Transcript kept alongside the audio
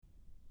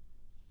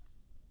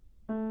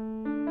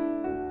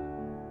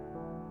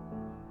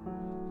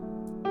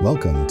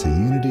Welcome to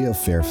Unity of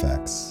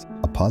Fairfax,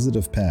 a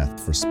positive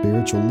path for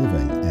spiritual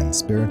living and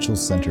spiritual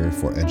center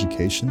for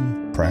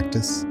education,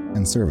 practice,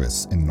 and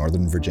service in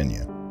Northern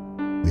Virginia.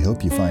 We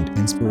hope you find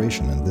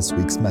inspiration in this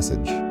week's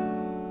message.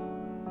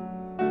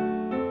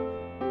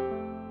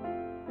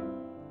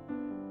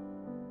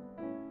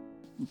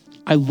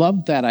 I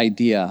love that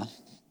idea.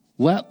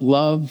 Let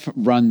love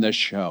run the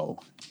show.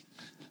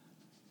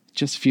 It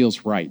just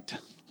feels right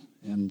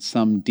in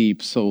some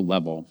deep soul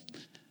level.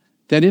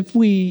 That if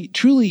we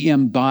truly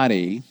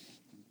embody,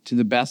 to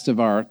the best of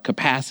our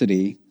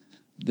capacity,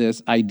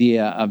 this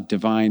idea of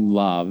divine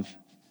love,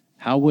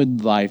 how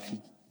would life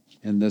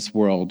in this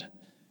world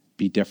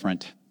be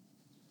different?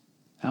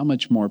 How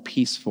much more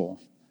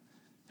peaceful?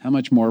 How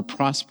much more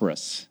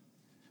prosperous?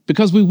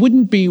 Because we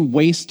wouldn't be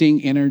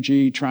wasting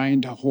energy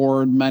trying to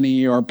hoard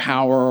money or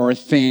power or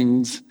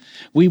things.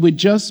 We would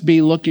just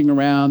be looking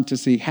around to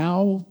see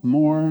how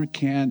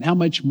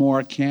much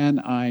more can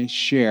I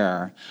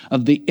share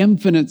of the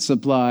infinite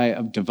supply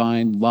of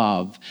divine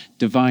love,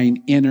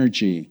 divine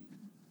energy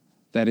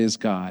that is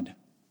God.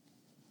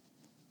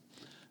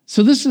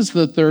 So this is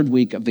the third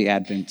week of the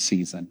Advent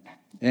season.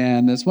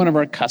 And as one of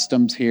our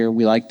customs here,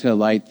 we like to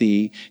light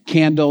the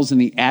candles in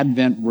the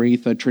Advent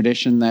wreath, a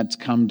tradition that's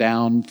come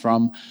down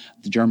from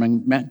the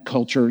German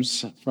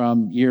cultures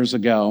from years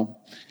ago.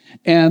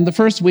 And the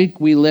first week,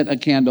 we lit a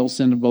candle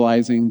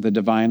symbolizing the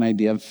divine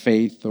idea of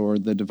faith or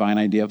the divine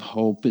idea of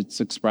hope.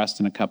 It's expressed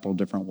in a couple of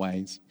different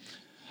ways.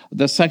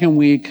 The second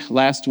week,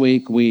 last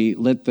week, we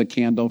lit the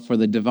candle for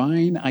the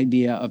divine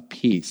idea of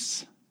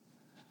peace.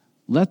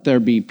 Let there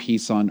be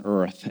peace on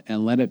earth,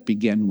 and let it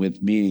begin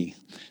with me.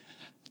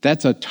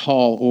 That's a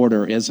tall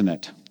order, isn't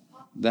it?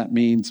 That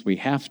means we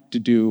have to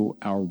do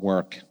our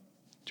work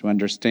to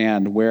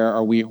understand where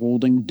are we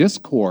holding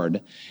discord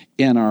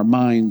in our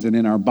minds and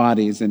in our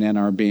bodies and in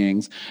our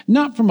beings.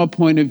 Not from a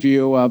point of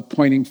view of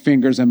pointing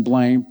fingers and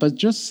blame, but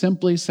just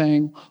simply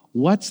saying,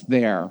 what's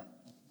there?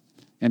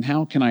 And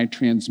how can I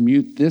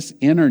transmute this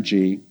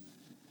energy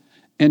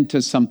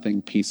into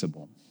something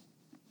peaceable?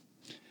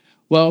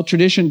 Well,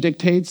 tradition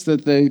dictates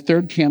that the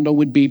third candle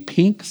would be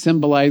pink,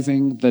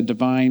 symbolizing the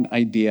divine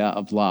idea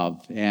of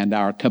love and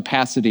our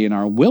capacity and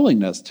our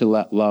willingness to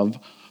let love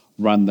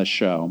run the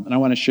show. And I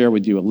want to share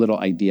with you a little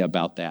idea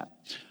about that.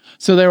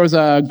 So there was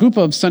a group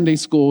of Sunday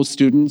school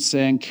students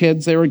and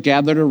kids. They were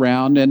gathered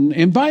around and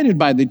invited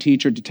by the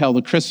teacher to tell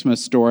the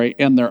Christmas story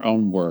in their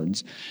own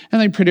words. And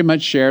they pretty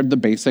much shared the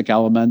basic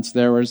elements.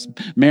 There was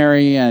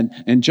Mary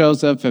and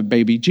Joseph and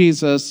baby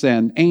Jesus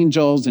and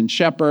angels and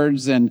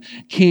shepherds and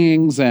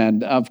kings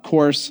and, of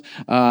course,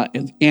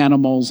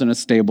 animals in a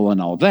stable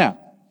and all that.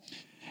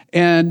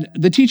 And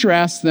the teacher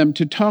asked them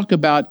to talk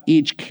about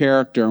each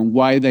character and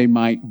why they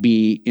might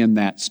be in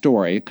that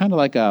story, kind of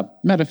like a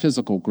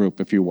metaphysical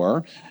group, if you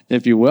will.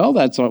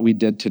 That's what we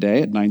did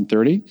today at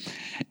 9:30.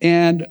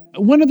 And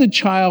one of the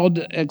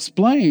child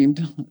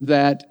explained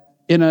that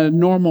in a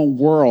normal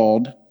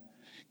world,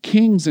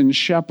 kings and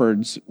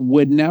shepherds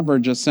would never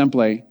just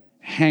simply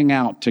hang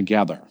out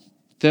together.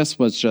 This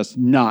was just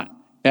not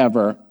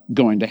ever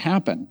going to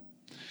happen.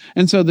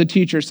 And so the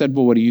teacher said,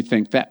 well, what do you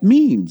think that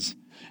means?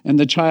 And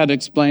the child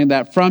explained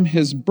that from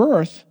his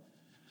birth,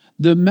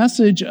 the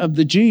message of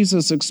the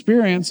Jesus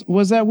experience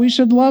was that we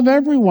should love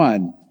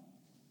everyone.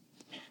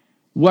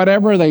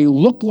 Whatever they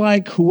look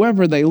like,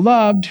 whoever they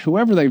loved,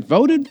 whoever they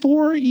voted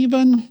for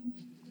even.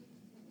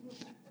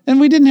 And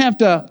we didn't have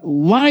to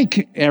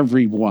like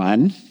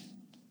everyone,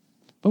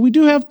 but we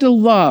do have to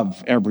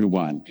love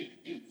everyone.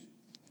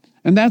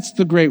 And that's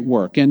the great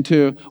work, and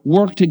to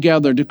work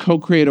together to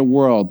co-create a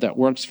world that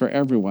works for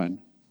everyone.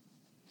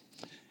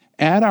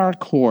 At our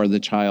core, the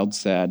child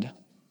said,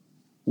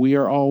 we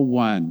are all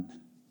one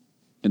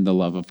in the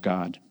love of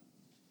God.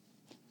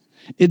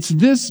 It's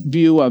this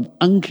view of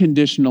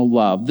unconditional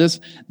love, this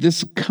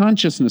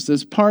consciousness,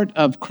 this part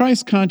of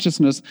Christ's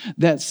consciousness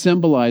that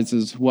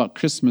symbolizes what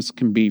Christmas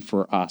can be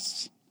for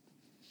us.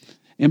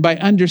 And by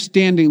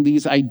understanding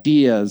these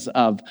ideas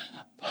of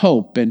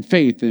hope and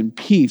faith and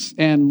peace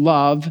and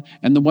love,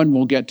 and the one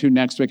we'll get to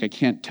next week, I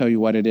can't tell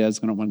you what it is,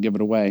 I don't want to give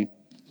it away,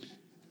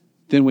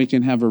 then we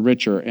can have a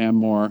richer and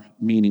more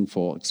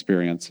meaningful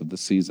experience of the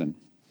season.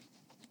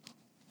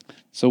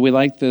 So we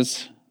like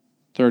this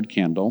third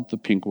candle, the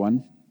pink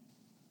one,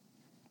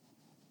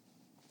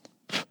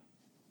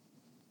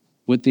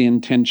 with the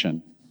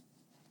intention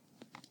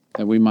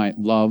that we might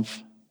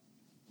love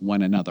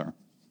one another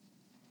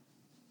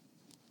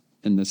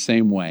in the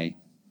same way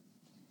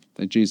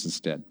that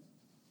Jesus did.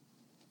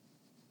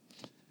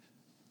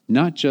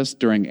 Not just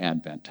during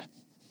Advent,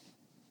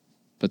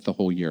 but the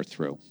whole year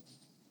through.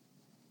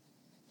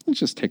 Let's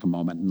just take a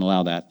moment and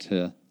allow that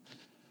to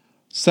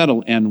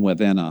settle in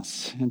within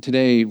us. And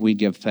today we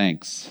give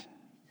thanks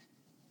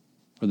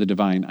for the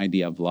divine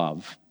idea of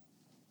love.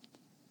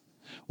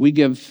 We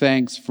give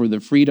thanks for the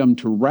freedom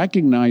to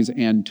recognize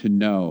and to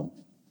know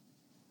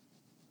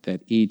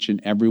that each and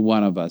every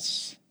one of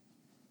us,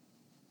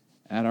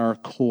 at our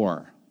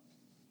core,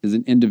 is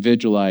an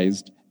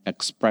individualized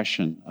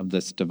expression of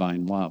this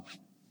divine love.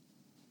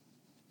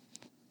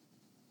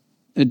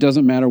 It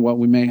doesn't matter what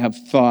we may have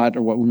thought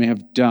or what we may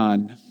have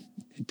done.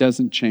 It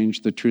doesn't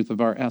change the truth of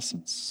our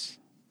essence.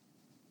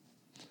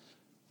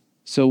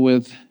 So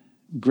with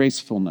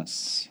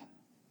gracefulness,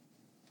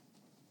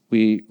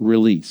 we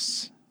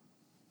release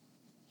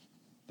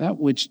that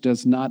which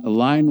does not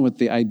align with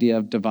the idea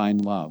of divine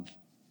love,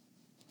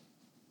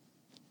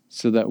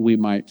 so that we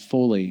might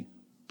fully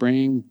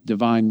bring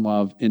divine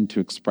love into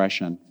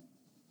expression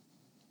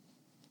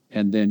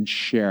and then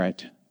share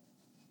it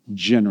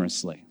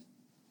generously,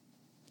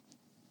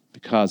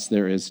 because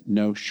there is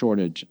no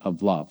shortage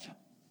of love.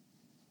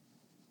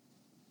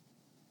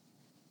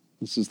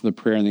 This is the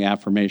prayer and the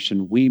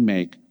affirmation we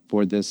make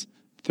for this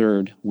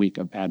third week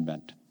of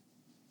Advent.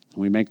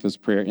 We make this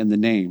prayer in the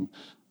name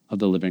of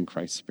the living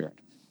Christ Spirit.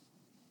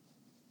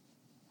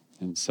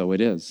 And so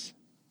it is.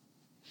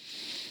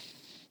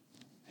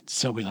 And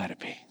so we let it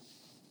be.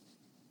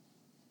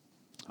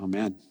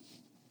 Amen.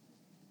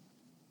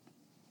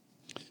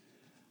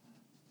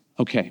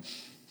 Okay,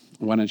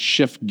 I want to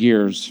shift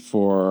gears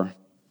for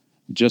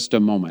just a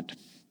moment.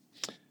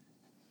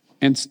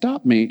 And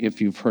stop me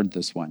if you've heard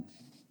this one.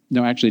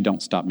 No, actually,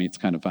 don't stop me. It's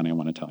kind of funny. I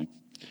want to tell you.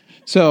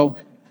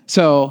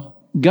 So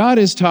God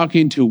is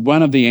talking to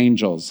one of the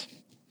angels.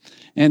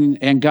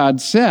 And God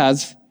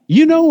says,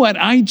 you know what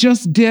I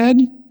just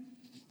did?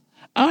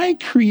 I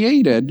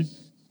created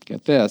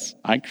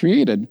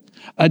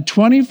a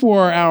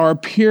 24-hour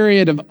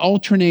period of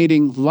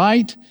alternating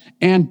light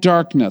and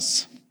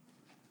darkness.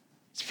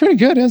 It's pretty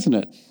good, isn't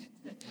it?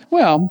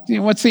 Well,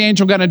 what's the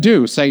angel going to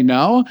do? Say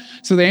no?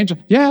 So the angel,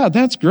 yeah,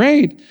 that's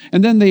great.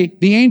 And then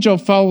the angel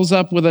follows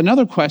up with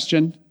another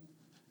question.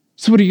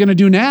 So what are you going to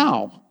do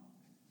now?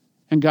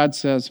 And God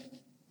says,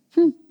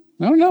 I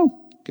don't know.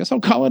 Guess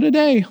I'll call it a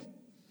day.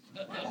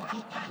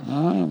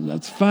 Oh,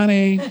 that's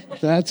funny.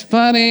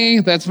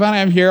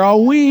 I'm here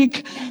all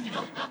week.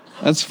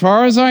 As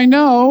far as I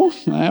know,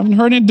 I haven't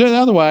heard it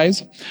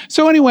otherwise.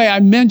 So anyway, I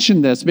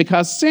mentioned this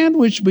because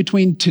sandwiched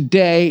between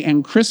today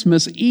and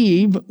Christmas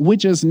Eve,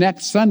 which is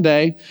next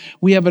Sunday,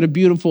 we have a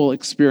beautiful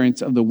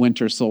experience of the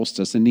winter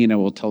solstice. And Nina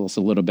will tell us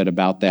a little bit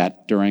about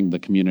that during the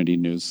community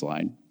news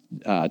slide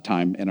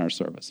time in our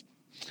service.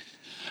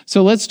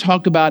 So let's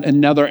talk about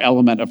another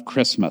element of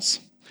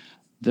Christmas,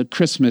 the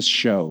Christmas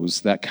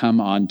shows that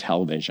come on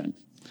television.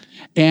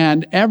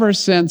 And ever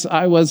since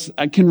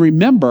I can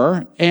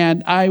remember,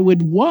 and I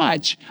would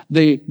watch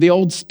the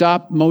old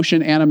stop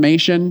motion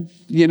animation,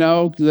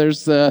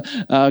 there's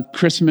the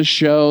Christmas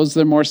shows,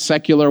 the more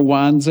secular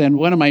ones. And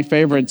one of my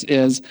favorites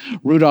is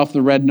Rudolph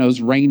the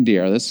Red-Nosed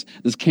Reindeer. This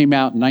came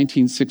out in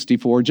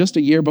 1964, just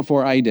a year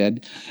before I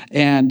did.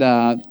 And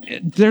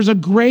there's a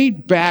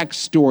great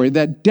backstory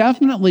that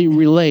definitely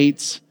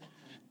relates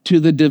to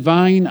the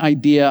divine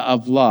idea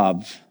of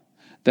love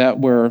that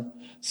we're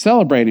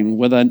celebrating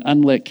with an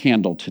unlit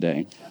candle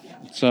today.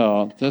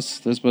 So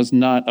this was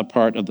not a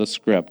part of the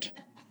script.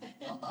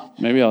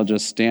 Maybe I'll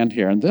just stand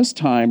here and this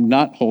time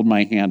not hold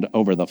my hand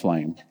over the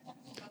flame.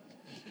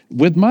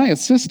 With my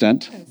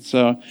assistant,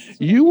 so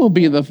you will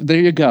be there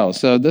you go.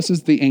 So this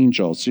is the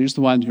angel. She's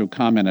the one who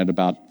commented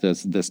about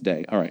this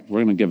day. All right,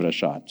 we're going to give it a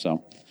shot.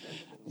 So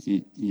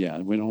yeah,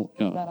 we don't.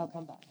 I'll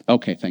come back.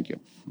 Okay, thank you.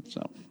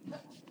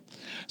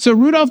 So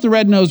Rudolph the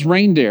Red-Nosed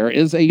Reindeer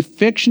is a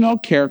fictional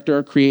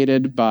character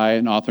created by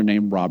an author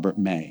named Robert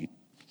May.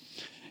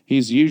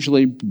 He's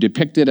usually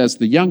depicted as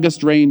the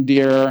youngest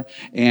reindeer,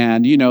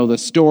 and the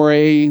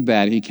story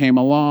that he came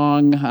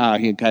along,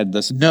 he had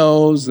this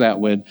nose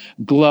that would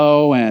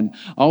glow, and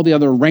all the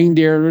other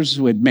reindeers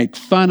would make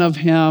fun of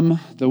him,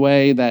 the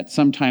way that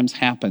sometimes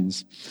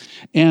happens.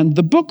 And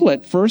the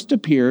booklet first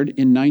appeared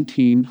in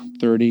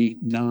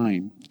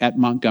 1939 at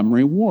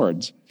Montgomery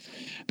Ward's.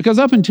 Because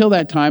up until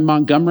that time,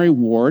 Montgomery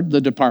Ward,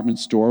 the department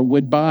store,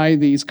 would buy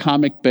these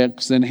comic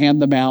books and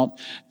hand them out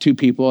to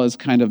people as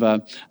kind of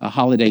a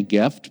holiday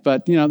gift.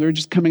 But, they were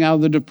just coming out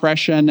of the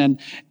Depression.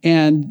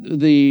 And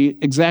the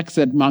execs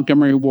at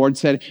Montgomery Ward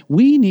said,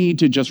 we need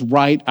to just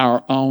write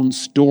our own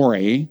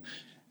story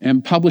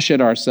and publish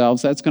it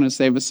ourselves. That's going to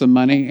save us some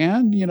money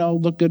and,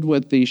 look good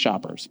with the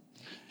shoppers.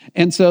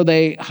 And so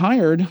they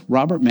hired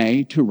Robert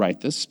May to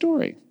write this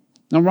story.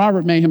 Now,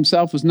 Robert May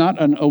himself was not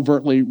an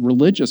overtly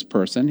religious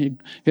person.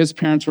 His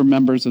parents were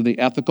members of the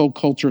Ethical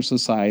Culture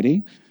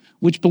Society,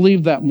 which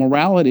believed that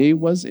morality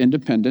was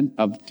independent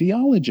of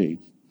theology.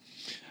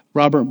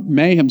 Robert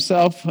May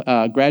himself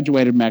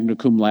graduated magna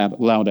cum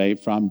laude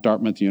from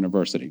Dartmouth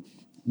University.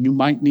 You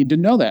might need to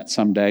know that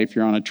someday if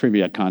you're on a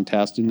trivia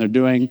contest and they're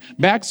doing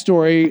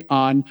backstory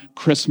on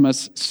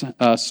Christmas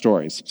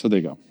stories. So there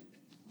you go.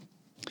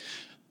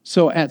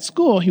 So at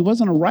school, he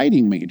wasn't a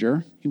writing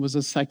major. He was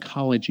a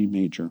psychology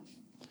major.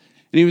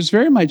 And he was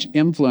very much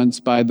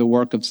influenced by the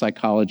work of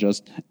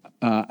psychologist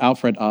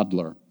Alfred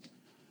Adler,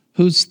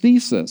 whose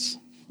thesis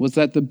was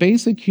that the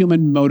basic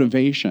human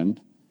motivation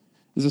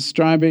is a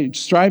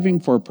striving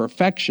for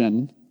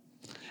perfection,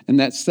 and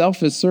that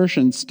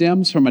self-assertion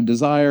stems from a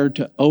desire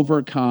to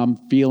overcome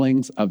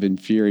feelings of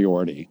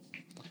inferiority.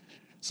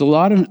 So a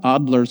lot of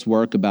Adler's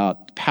work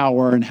about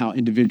power and how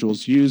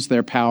individuals use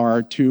their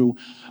power to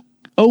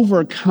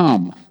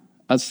overcome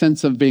a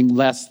sense of being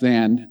less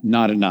than,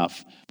 not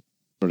enough,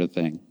 sort of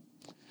thing.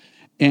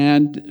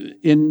 And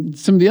in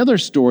some of the other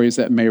stories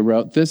that May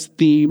wrote, this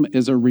theme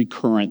is a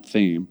recurrent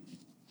theme.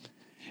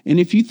 And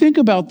if you think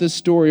about this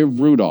story of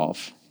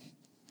Rudolph,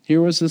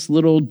 here was this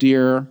little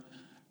deer.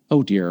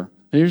 Oh dear,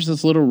 there's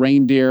this little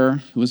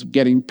reindeer who was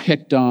getting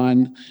picked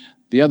on.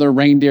 The other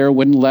reindeer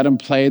wouldn't let him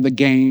play the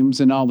games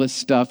and all this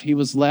stuff. He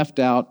was left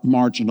out,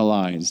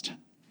 marginalized.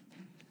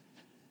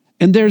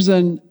 And there's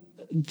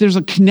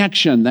a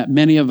connection that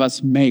many of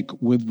us make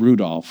with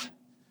Rudolph.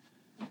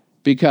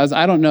 Because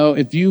I don't know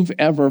if you've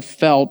ever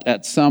felt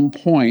at some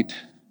point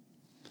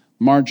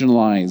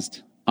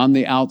marginalized, on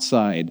the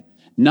outside,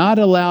 not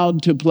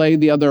allowed to play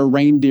the other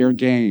reindeer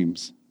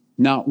games,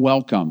 not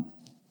welcome.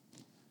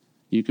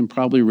 You can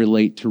probably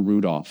relate to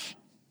Rudolph.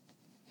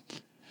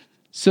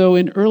 So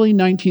in early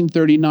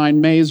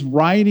 1939, May's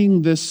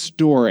writing this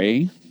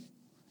story,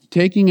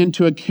 taking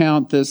into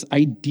account this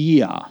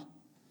idea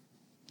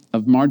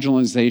of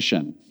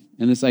marginalization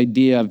and this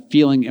idea of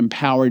feeling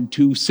empowered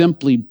to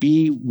simply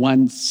be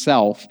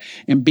oneself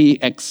and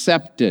be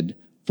accepted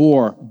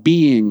for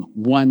being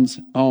one's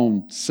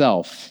own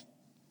self.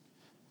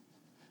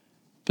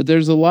 But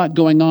there's a lot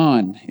going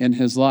on in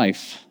his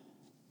life.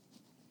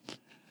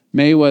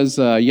 May was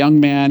a young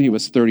man. He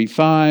was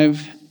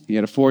 35. He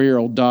had a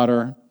 4-year-old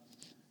daughter,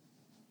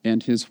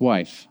 and his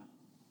wife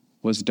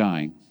was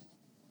dying.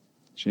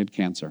 She had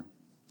cancer.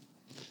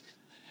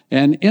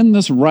 And in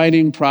this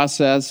writing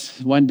process,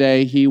 one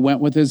day he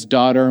went with his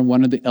daughter and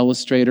one of the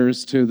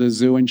illustrators to the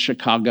zoo in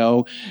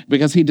Chicago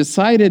because he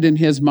decided in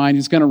his mind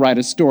he's going to write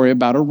a story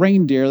about a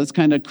reindeer that's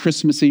kind of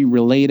Christmassy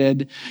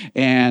related.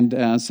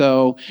 And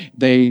so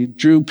they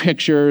drew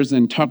pictures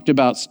and talked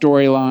about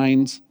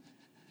storylines.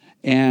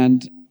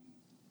 And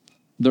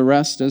the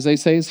rest, as they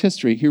say, is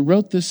history. He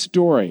wrote this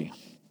story,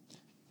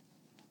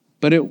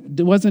 but it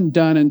wasn't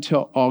done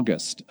until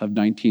August of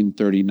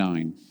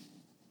 1939.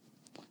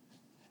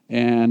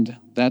 And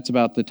that's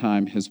about the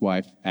time his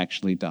wife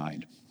actually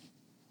died.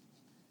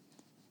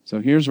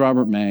 So here's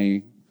Robert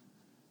May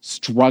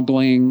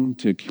struggling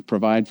to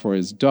provide for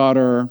his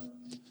daughter,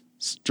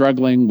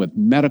 struggling with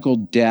medical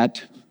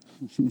debt.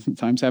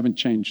 Times haven't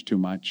changed too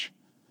much.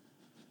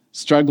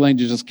 Struggling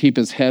to just keep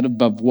his head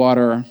above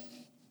water,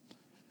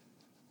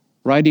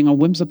 writing a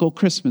whimsical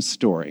Christmas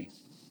story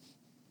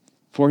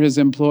for his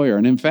employer.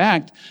 And in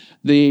fact,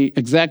 the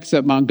execs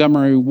at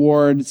Montgomery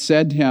Ward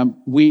said to him,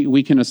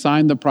 we can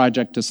assign the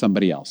project to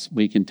somebody else.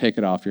 We can take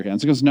it off your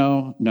hands. He goes,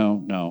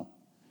 no.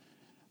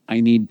 I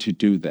need to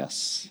do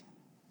this.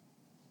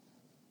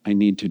 I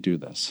need to do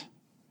this.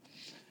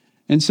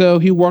 And so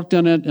he worked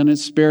on it in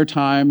his spare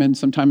time and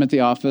sometime at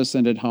the office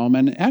and at home.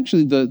 And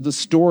actually, the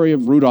story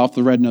of Rudolph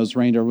the Red-Nosed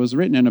Reindeer was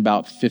written in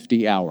about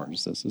 50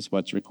 hours. This is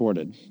what's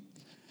recorded.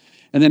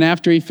 And then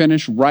after he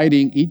finished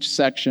writing each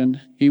section,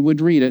 he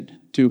would read it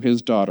to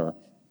his daughter.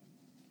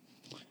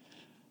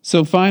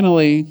 So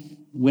finally,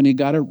 when he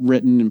got it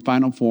written in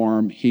final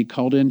form, he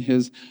called in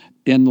his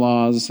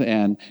in-laws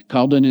and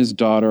called in his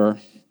daughter,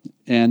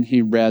 and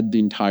he read the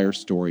entire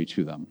story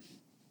to them.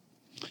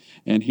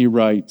 And he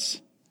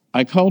writes,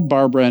 I called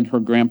Barbara and her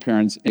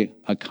grandparents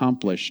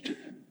accomplished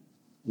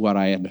what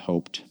I had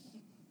hoped.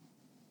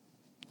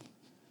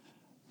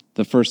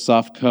 The first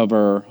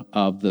softcover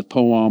of the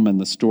poem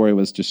and the story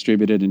was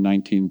distributed in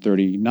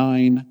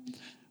 1939,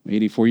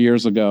 84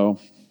 years ago.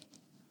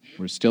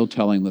 We're still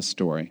telling the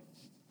story.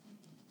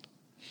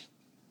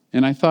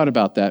 And I thought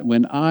about that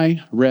when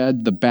I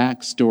read the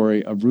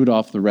backstory of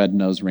Rudolph the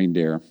Red-Nosed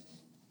Reindeer.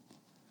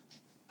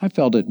 I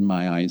felt it in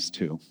my eyes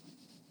too.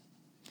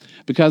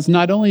 Because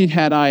not only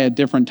had I at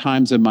different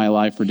times in my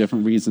life for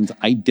different reasons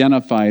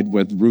identified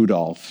with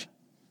Rudolph,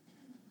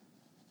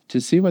 to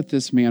see what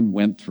this man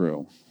went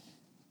through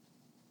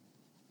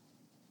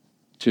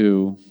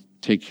to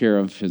take care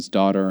of his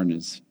daughter and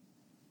his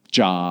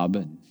job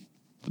and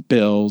the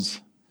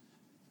bills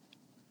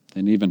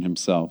and even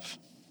himself.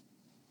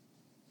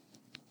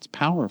 It's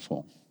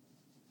powerful.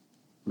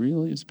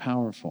 Really is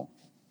powerful.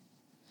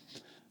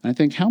 And I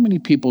think, how many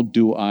people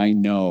do I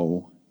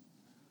know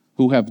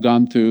who have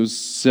gone through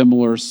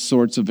similar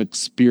sorts of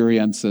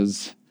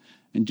experiences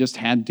and just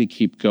had to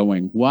keep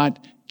going?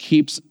 What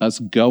keeps us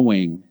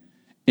going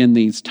in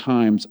these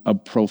times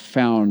of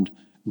profound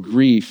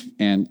grief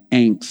and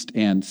angst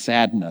and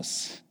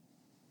sadness?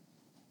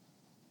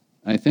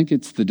 I think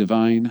it's the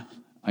divine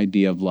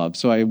idea of love.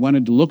 So I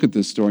wanted to look at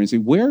this story and see,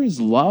 where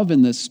is love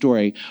in this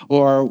story?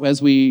 Or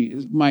as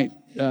we might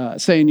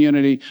say in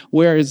Unity,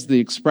 where is the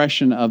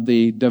expression of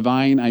the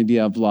divine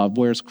idea of love?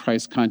 Where's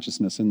Christ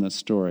consciousness in this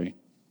story?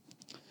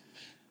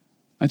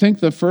 I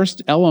think the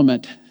first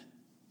element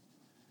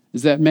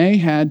is that May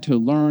had to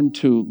learn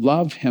to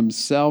love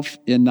himself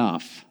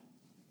enough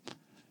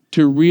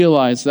to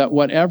realize that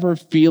whatever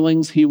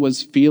feelings he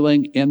was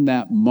feeling in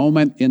that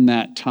moment, in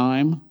that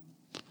time,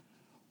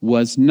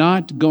 was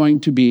not going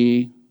to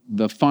be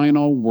the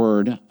final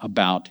word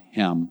about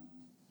him.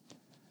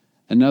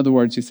 In other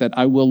words, he said,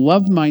 I will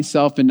love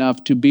myself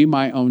enough to be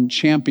my own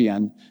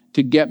champion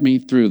to get me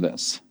through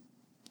this.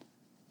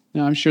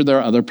 Now, I'm sure there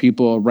are other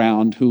people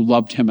around who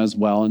loved him as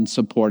well and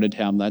supported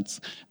him.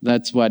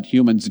 That's what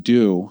humans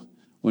do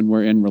when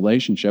we're in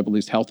relationship, at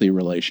least healthy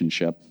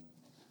relationship.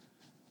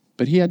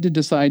 But he had to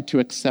decide to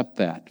accept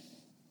that.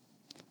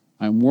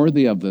 I'm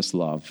worthy of this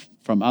love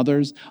from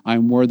others.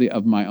 I'm worthy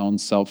of my own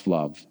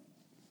self-love.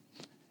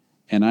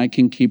 And I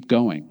can keep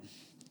going.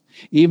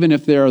 Even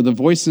if there are the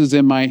voices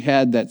in my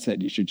head that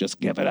said, you should just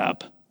give it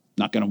up.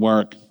 Not going to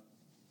work.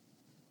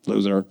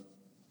 Loser.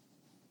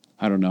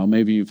 I don't know,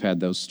 maybe you've had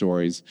those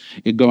stories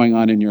going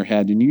on in your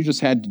head, and you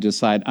just had to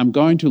decide, I'm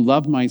going to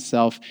love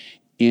myself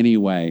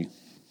anyway.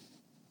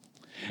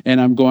 And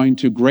I'm going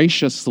to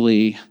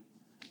graciously,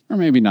 or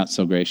maybe not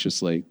so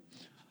graciously,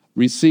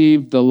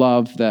 receive the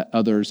love that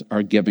others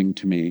are giving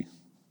to me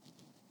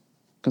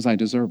because I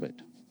deserve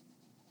it.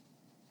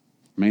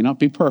 May not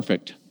be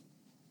perfect.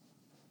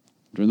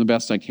 I'm doing the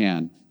best I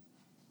can.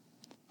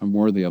 I'm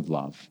worthy of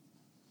love,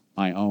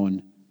 my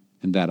own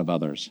and that of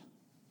others.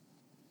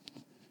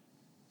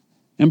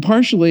 And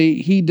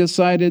partially, he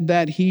decided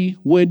that he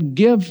would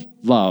give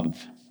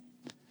love.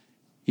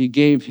 He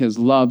gave his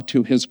love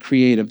to his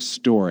creative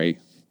story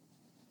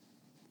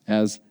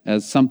as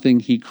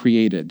something he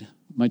created,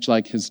 much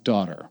like his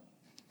daughter.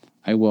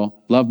 I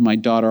will love my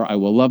daughter. I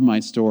will love my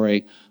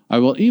story. I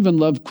will even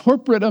love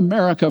corporate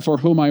America for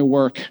whom I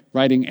work,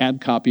 writing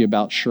ad copy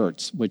about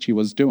shirts, which he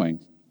was doing,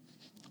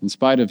 in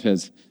spite of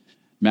his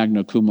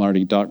magna cum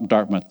laude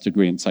Dartmouth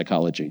degree in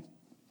psychology.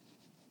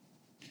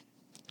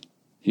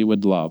 He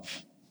would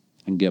love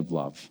and give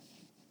love.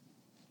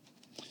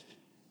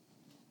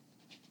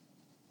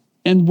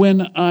 And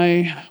when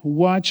I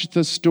watch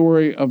the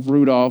story of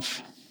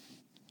Rudolph,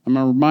 I'm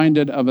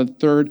reminded of a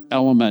third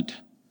element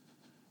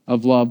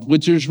of love,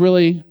 which is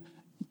really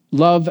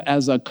love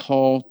as a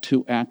call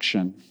to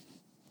action.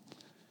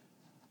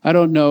 I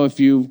don't know if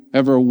you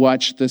ever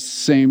watched this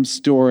same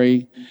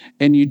story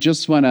and you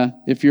just want to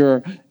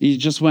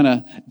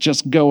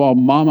just go all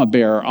mama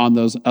bear on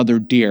those other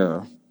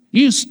deer.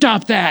 You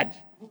stop that.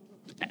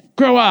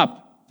 Grow up.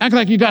 Act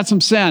like you got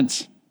some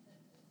sense.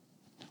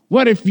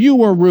 What if you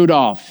were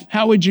Rudolph?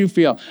 How would you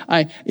feel?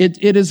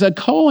 It is a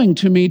calling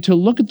to me to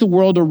look at the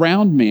world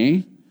around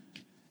me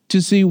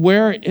to see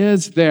where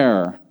is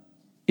there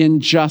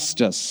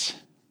injustice?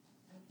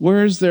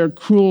 Where is there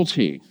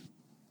cruelty?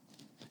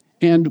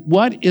 And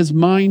what is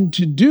mine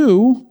to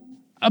do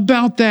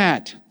about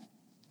that?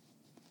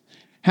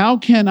 How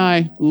can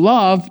I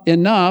love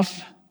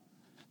enough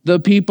the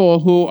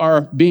people who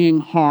are being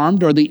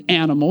harmed, or the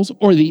animals,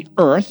 or the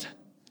earth,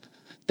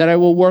 that I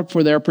will work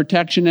for their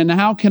protection? And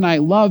how can I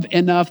love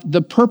enough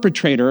the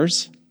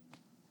perpetrators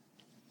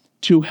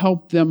to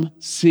help them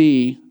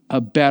see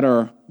a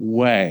better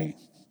way?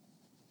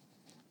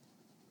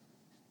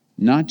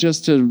 Not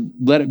just to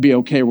let it be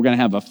okay, we're going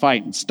to have a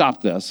fight and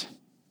stop this,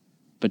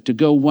 but to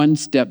go one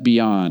step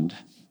beyond.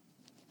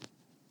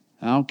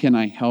 How can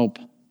I help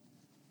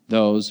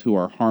those who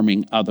are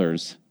harming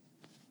others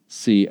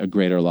see a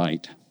greater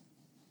light?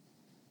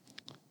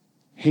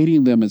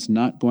 Hating them is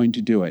not going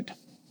to do it.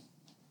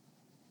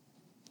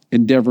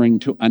 Endeavoring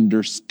to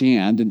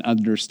understand, and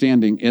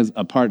understanding is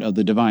a part of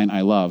the divine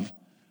I love,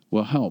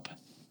 will help.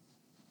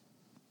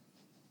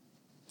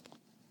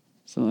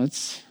 So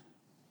that's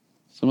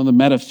some of the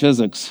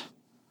metaphysics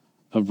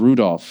of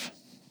Rudolph.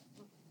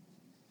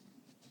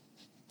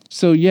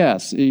 So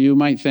yes, you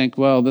might think,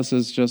 well, this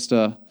is just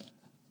a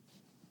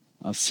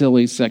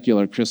silly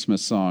secular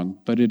Christmas song,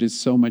 but it is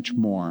so much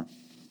more.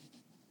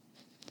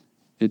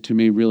 It, to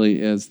me,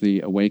 really is the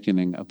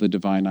awakening of the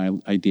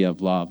divine idea of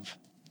love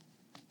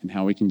and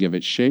how we can give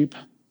it shape,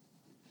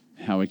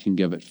 how we can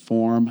give it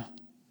form,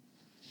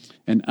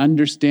 and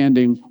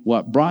understanding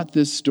what brought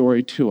this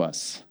story to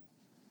us,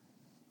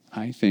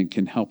 I think,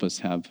 can help us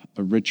have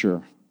a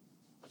richer,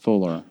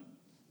 fuller,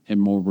 and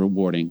more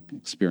rewarding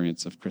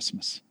experience of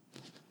Christmas.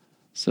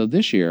 So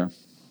this year,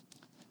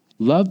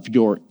 love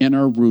your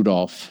inner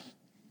Rudolph.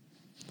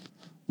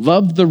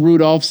 Love the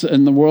Rudolphs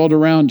in the world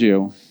around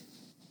you.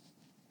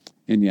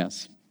 And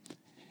yes,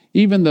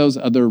 even those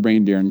other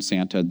reindeer in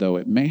Santa, though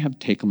it may have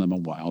taken them a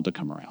while to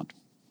come around,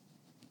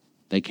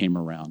 they came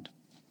around,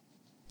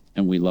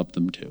 and we love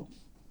them too.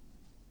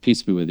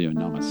 Peace be with you, and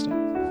namaste.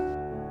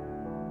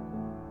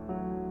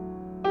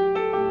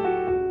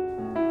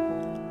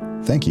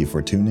 Thank you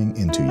for tuning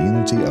into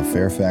Unity of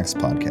Fairfax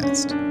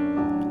podcast.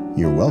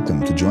 You're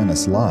welcome to join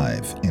us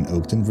live in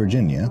Oakton,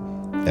 Virginia,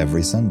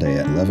 every Sunday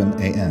at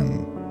 11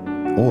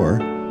 a.m. or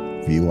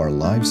view our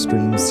live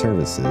stream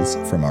services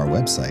from our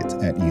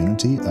website at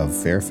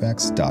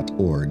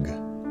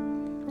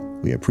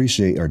unityoffairfax.org. We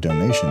appreciate your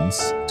donations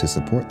to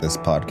support this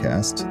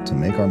podcast to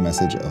make our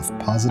message of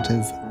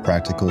positive,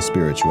 practical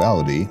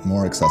spirituality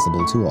more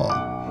accessible to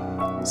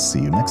all.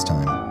 See you next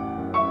time.